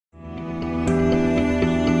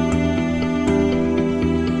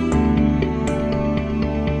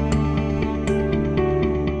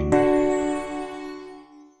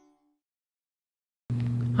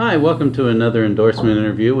Hi, welcome to another endorsement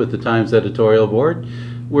interview with the Times Editorial Board.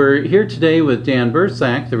 We're here today with Dan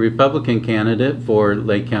Bursac, the Republican candidate for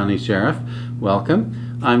Lake County Sheriff.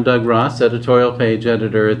 Welcome. I'm Doug Ross, editorial page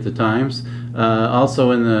editor at the Times.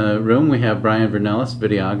 Also in the room we have Brian Vernellis,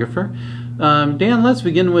 videographer. Dan, let's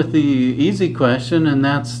begin with the easy question, and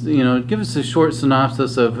that's, give us a short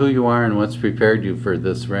synopsis of who you are and what's prepared you for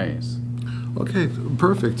this race. Okay,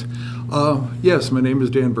 perfect. Yes, my name is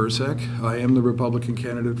Dan Bursac. I am the Republican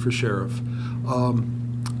candidate for sheriff.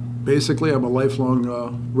 Basically, I'm a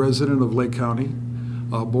lifelong resident of Lake County,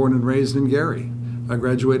 born and raised in Gary. I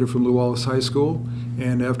graduated from Lew Wallace High School,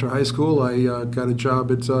 and after high school, I got a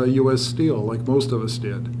job at U.S. Steel, like most of us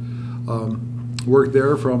did. Worked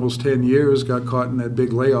there for almost 10 years, got caught in that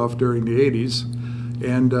big layoff during the 80s,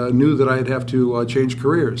 and knew that I'd have to change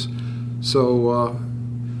careers. So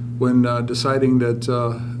when deciding that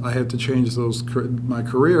I had to change my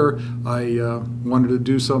career, I wanted to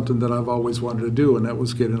do something that I've always wanted to do, and that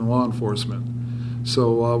was get into law enforcement.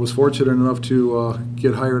 So I was fortunate enough to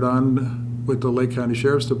get hired on with the Lake County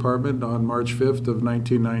Sheriff's Department on March 5th of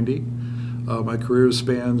 1990. My career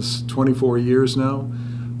spans 24 years now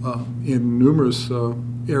in numerous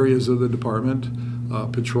areas of the department: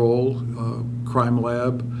 patrol, crime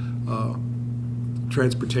lab,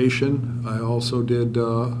 transportation. I also did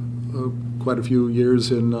quite a few years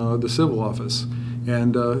in the civil office,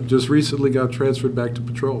 and just recently got transferred back to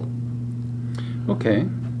patrol. Okay.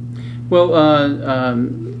 Well,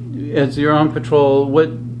 as you're on patrol,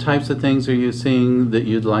 what types of things are you seeing that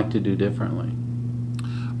you'd like to do differently?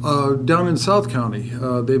 Down in South County,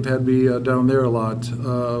 they've had me down there a lot.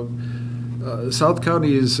 South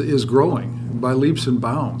County is growing by leaps and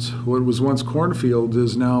bounds. What was once cornfield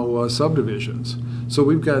is now subdivisions. So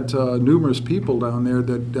we've got numerous people down there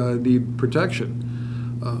that need protection.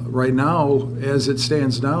 Right now, as it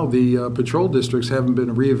stands now, the patrol districts haven't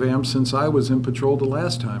been revamped since I was in patrol the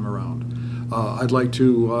last time around. I'd like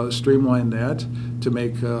to streamline that to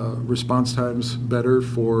make response times better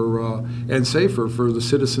for and safer for the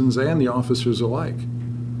citizens and the officers alike.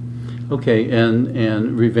 Okay,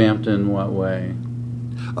 and revamped in what way?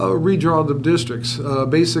 Redraw the districts.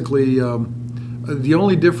 Basically, the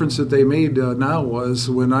only difference that they made now was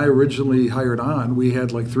when I originally hired on, we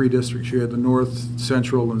had like 3 districts. You had the North,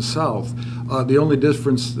 Central, and South. The only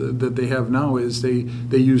difference that they have now is they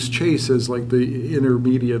use Chase as like the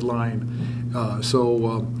intermediate line.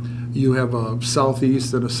 So you have a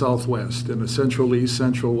Southeast and a Southwest and a Central East,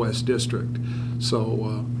 Central West district.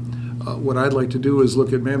 So what I'd like to do is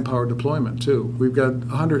look at manpower deployment too. We've got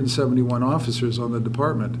 171 officers on the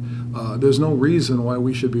department. There's no reason why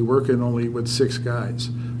we should be working only with 6 guys.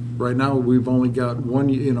 Right now we've only got one,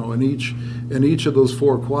 in each of those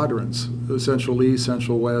 4 quadrants, Central East,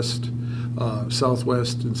 Central West,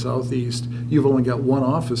 Southwest, and Southeast, you've only got 1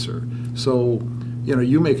 officer. So,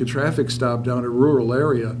 you make a traffic stop down a rural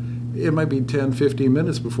area, it might be 10, 15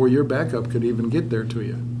 minutes before your backup could even get there to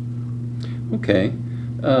you. Okay.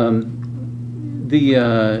 The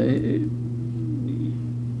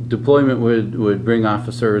deployment would bring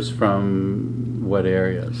officers from what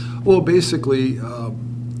areas? Well, basically,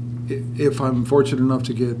 if I'm fortunate enough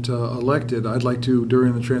to get elected, I'd like to,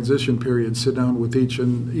 during the transition period, sit down with each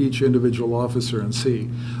individual officer and see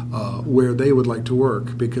where they would like to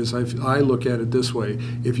work. Because I look at it this way: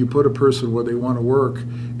 if you put a person where they want to work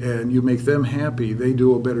and you make them happy, they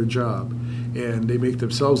do a better job, and they make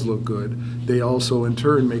themselves look good. They also, in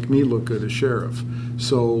turn, make me look good as sheriff.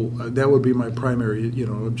 So that would be my primary,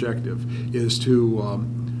 objective, is to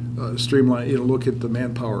streamline, look at the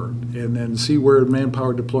manpower and then see where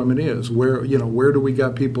manpower deployment is. Where do we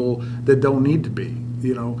got people that don't need to be?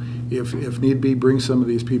 If need be, bring some of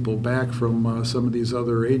these people back from some of these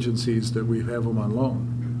other agencies that we have them on loan.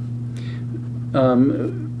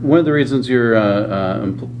 One of the reasons your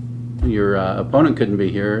opponent couldn't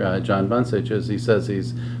be here, John Bunsich, is he says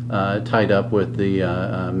he's tied up with the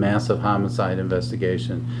massive homicide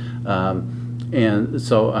investigation. And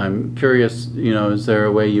so I'm curious, is there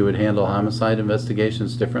a way you would handle homicide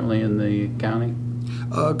investigations differently in the county?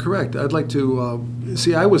 Correct. I'd like to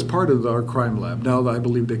see. I was part of our crime lab. Now I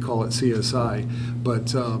believe they call it CSI,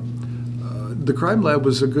 but the crime lab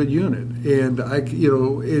was a good unit, and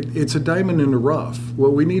it's a diamond in the rough.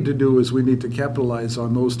 What we need to do is we need to capitalize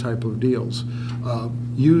on those type of deals.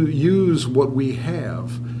 Use what we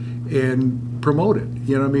have and promote it.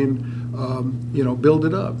 Build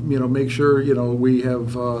it up. Make sure we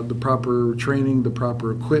have the proper training, the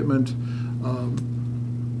proper equipment,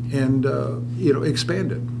 and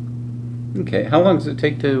expand it. Okay. How long does it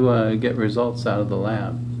take to get results out of the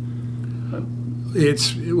lab?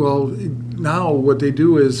 Now what they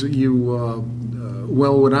do is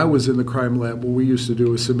Well, when I was in the crime lab, what we used to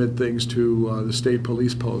do is submit things to the state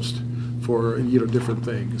police post for different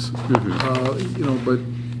things. But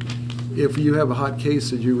if you have a hot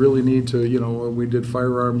case that you really need to, we did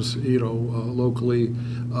firearms, locally.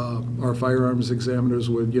 Our firearms examiners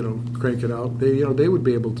would, crank it out. They would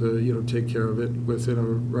be able to, take care of it within a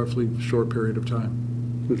roughly short period of time.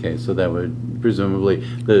 Okay, so that would presumably,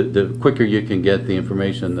 the quicker you can get the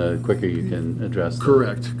information, the quicker you can address them.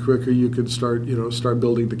 Correct. Quicker you could start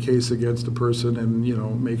building the case against the person and,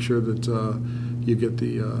 make sure that you get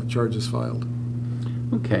the charges filed.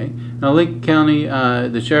 Okay. Now, Lake County,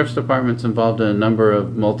 the Sheriff's Department's involved in a number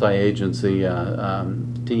of multi-agency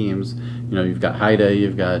teams. You've got HIDA,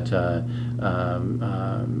 you've got,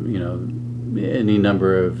 any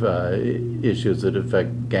number of issues that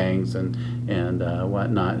affect gangs and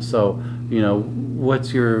whatnot. So,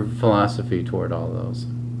 what's your philosophy toward all those?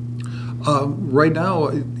 Right now,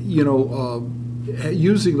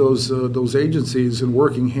 using those agencies and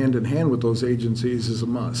working hand in hand with those agencies is a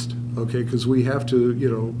must. Okay, because we have to,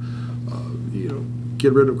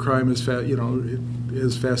 get rid of crime as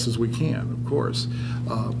fast as we can. Of course,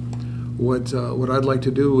 what I'd like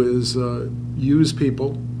to do is use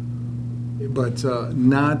people, but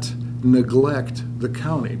not neglect the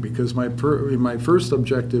county, because my first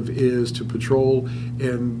objective is to patrol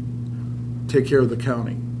and take care of the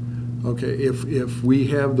county. Okay, if we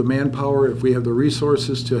have the manpower, if we have the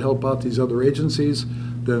resources to help out these other agencies,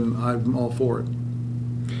 then I'm all for it.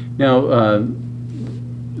 Now,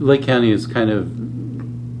 Lake County is kind of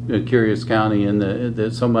a curious county in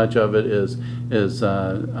that so much of it is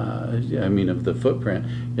of the footprint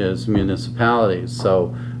is municipalities.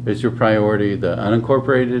 So is your priority the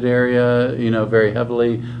unincorporated area, very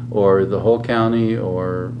heavily, or the whole county,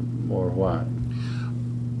 or what?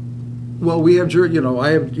 Well, we have,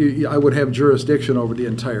 I would have jurisdiction over the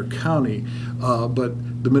entire county,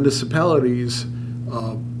 but the municipalities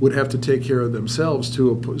would have to take care of themselves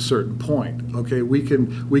to a certain point. Okay, we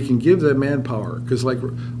can give them manpower, because like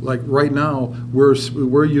right now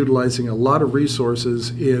we're utilizing a lot of resources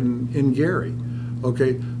in Gary.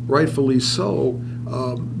 Okay, rightfully so.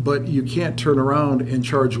 But you can't turn around and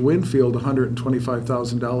charge Winfield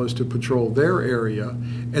 $125,000 to patrol their area,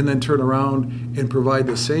 and then turn around and provide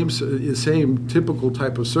the same typical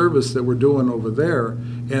type of service that we're doing over there,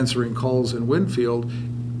 answering calls in Winfield,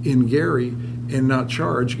 in Gary, and not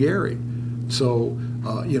charge Gary. So,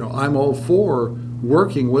 I'm all for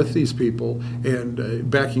working with these people and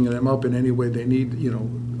backing them up in any way they need,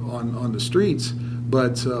 on the streets.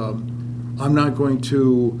 But I'm not going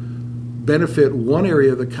to benefit one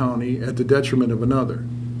area of the county at the detriment of another.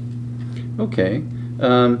 Okay.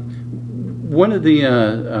 One of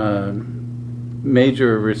the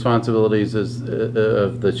major responsibilities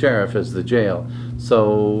of the sheriff is the jail.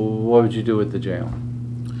 So what would you do with the jail?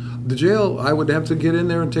 The jail, I would have to get in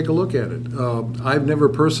there and take a look at it. I've never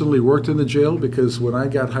personally worked in the jail, because when I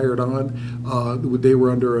got hired on, they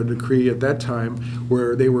were under a decree at that time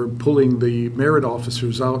where they were pulling the merit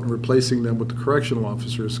officers out and replacing them with the correctional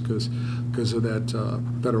officers because of that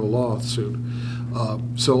federal lawsuit.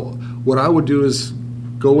 So what I would do is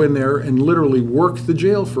go in there and literally work the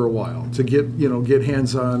jail for a while to get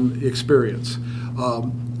hands-on experience.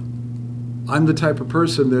 I'm the type of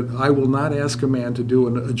person that I will not ask a man to do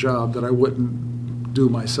a job that I wouldn't do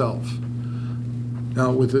myself.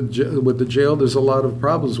 Now, with the jail, there's a lot of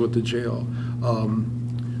problems with the jail.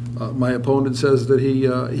 My opponent says that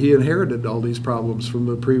he inherited all these problems from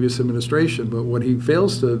the previous administration, but what he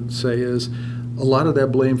fails to say is a lot of that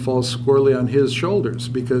blame falls squarely on his shoulders,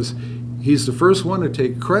 because he's the first one to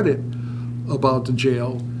take credit about the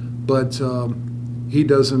jail, but he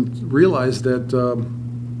doesn't realize that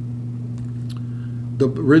the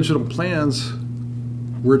original plans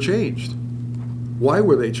were changed. Why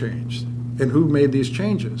were they changed? And who made these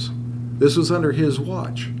changes? This was under his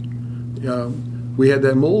watch. We had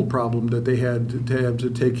that mold problem that they had to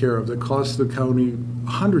take care of that cost the county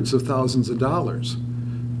hundreds of thousands of dollars.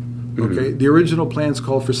 Okay, the original plans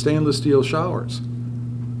called for stainless steel showers.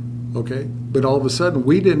 Okay, but all of a sudden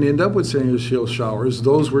we didn't end up with stainless steel showers.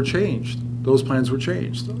 Those were changed. Those plans were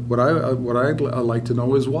changed. What I'd like to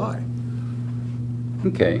know is why.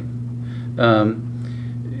 Okay.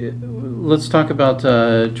 Let's talk about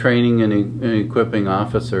training and equipping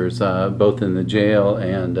officers, both in the jail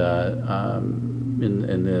and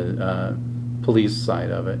in the police side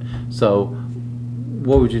of it. So,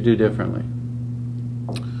 what would you do differently?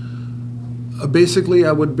 Basically,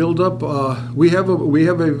 I would build up. We have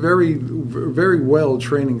a very well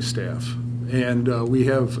training staff, and we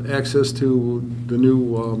have access to the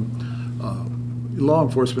new law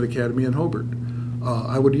enforcement academy in Hobart.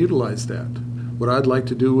 I would utilize that. What I'd like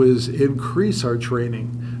to do is increase our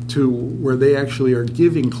training to where they actually are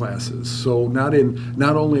giving classes. So not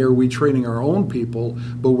only are we training our own people,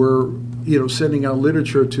 but we're sending out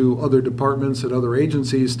literature to other departments and other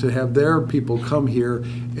agencies to have their people come here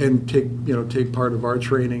and take part of our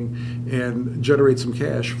training and generate some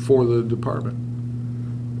cash for the department.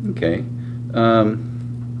 Okay.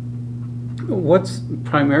 What's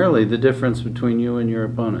primarily the difference between you and your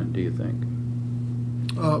opponent, do you think?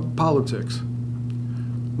 Politics.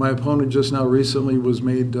 My opponent just now recently was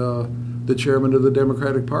made the chairman of the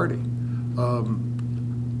Democratic Party.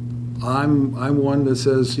 I'm one that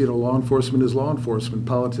says, law enforcement is law enforcement,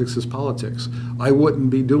 politics is politics. I wouldn't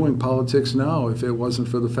be doing politics now if it wasn't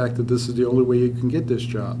for the fact that this is the only way you can get this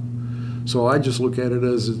job. So I just look at it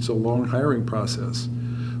as it's a long hiring process.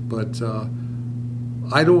 But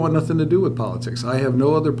I don't want nothing to do with politics. I have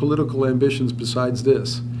no other political ambitions besides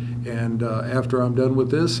this. And after I'm done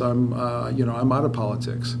with this, I'm out of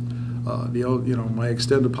politics. My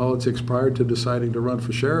extent of politics prior to deciding to run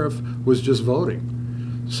for sheriff was just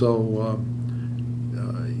voting. So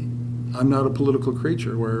I'm not a political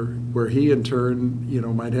creature. Where he in turn,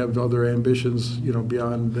 might have other ambitions,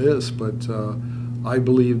 beyond this. But I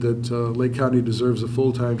believe that Lake County deserves a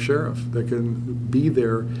full-time sheriff that can be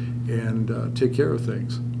there and take care of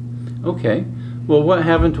things. Okay. Well, what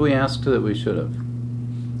haven't we asked that we should have?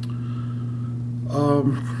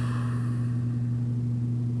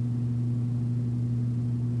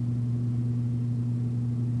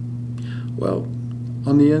 Well,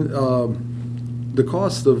 on the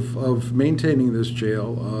cost of maintaining this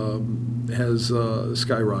jail has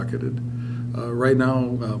skyrocketed. Right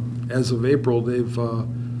now, as of April, they've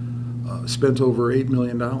spent over $8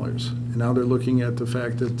 million. And now they're looking at the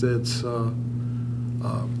fact that it's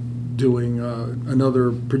doing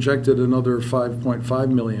projected another $5.5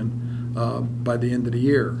 million by the end of the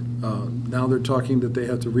year. Now they're talking that they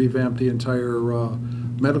have to revamp the entire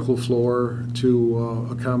medical floor to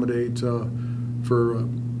accommodate for a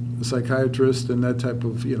psychiatrist and that type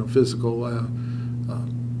of physical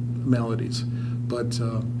maladies. But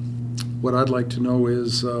what I'd like to know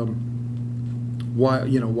is why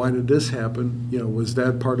did this happen? Was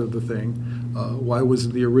that part of the thing? Why was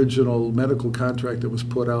the original medical contract that was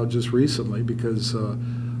put out just recently? Because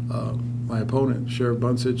my opponent, Sheriff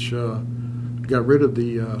Bursac, got rid of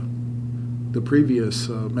the previous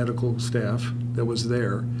medical staff that was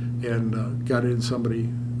there and got in somebody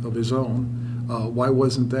of his own. Why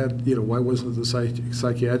wasn't that? Why wasn't the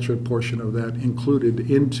psychiatric portion of that included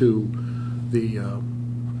into the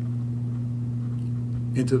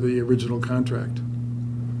original contract?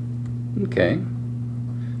 Okay.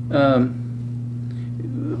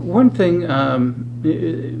 One thing,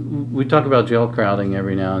 we talk about jail crowding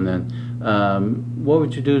every now and then. What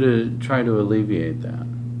would you do to try to alleviate that?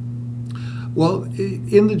 Well,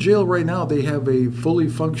 in the jail right now, they have a fully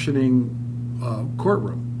functioning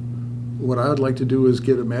courtroom. What I would like to do is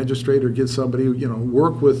get a magistrate or get somebody,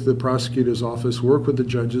 work with the prosecutor's office, work with the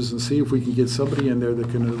judges, and see if we can get somebody in there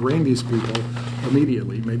that can arraign these people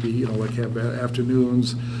immediately. Maybe, like have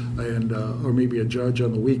afternoons and or maybe a judge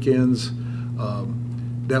on the weekends.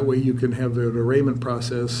 That way you can have an arraignment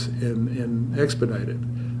process and expedite it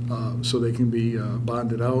so they can be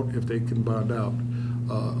bonded out if they can bond out.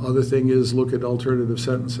 Other thing is look at alternative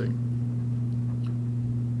sentencing.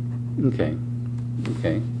 Okay.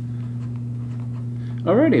 Okay.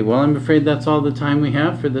 Alrighty, well, I'm afraid that's all the time we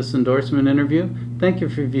have for this endorsement interview. Thank you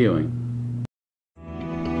for viewing.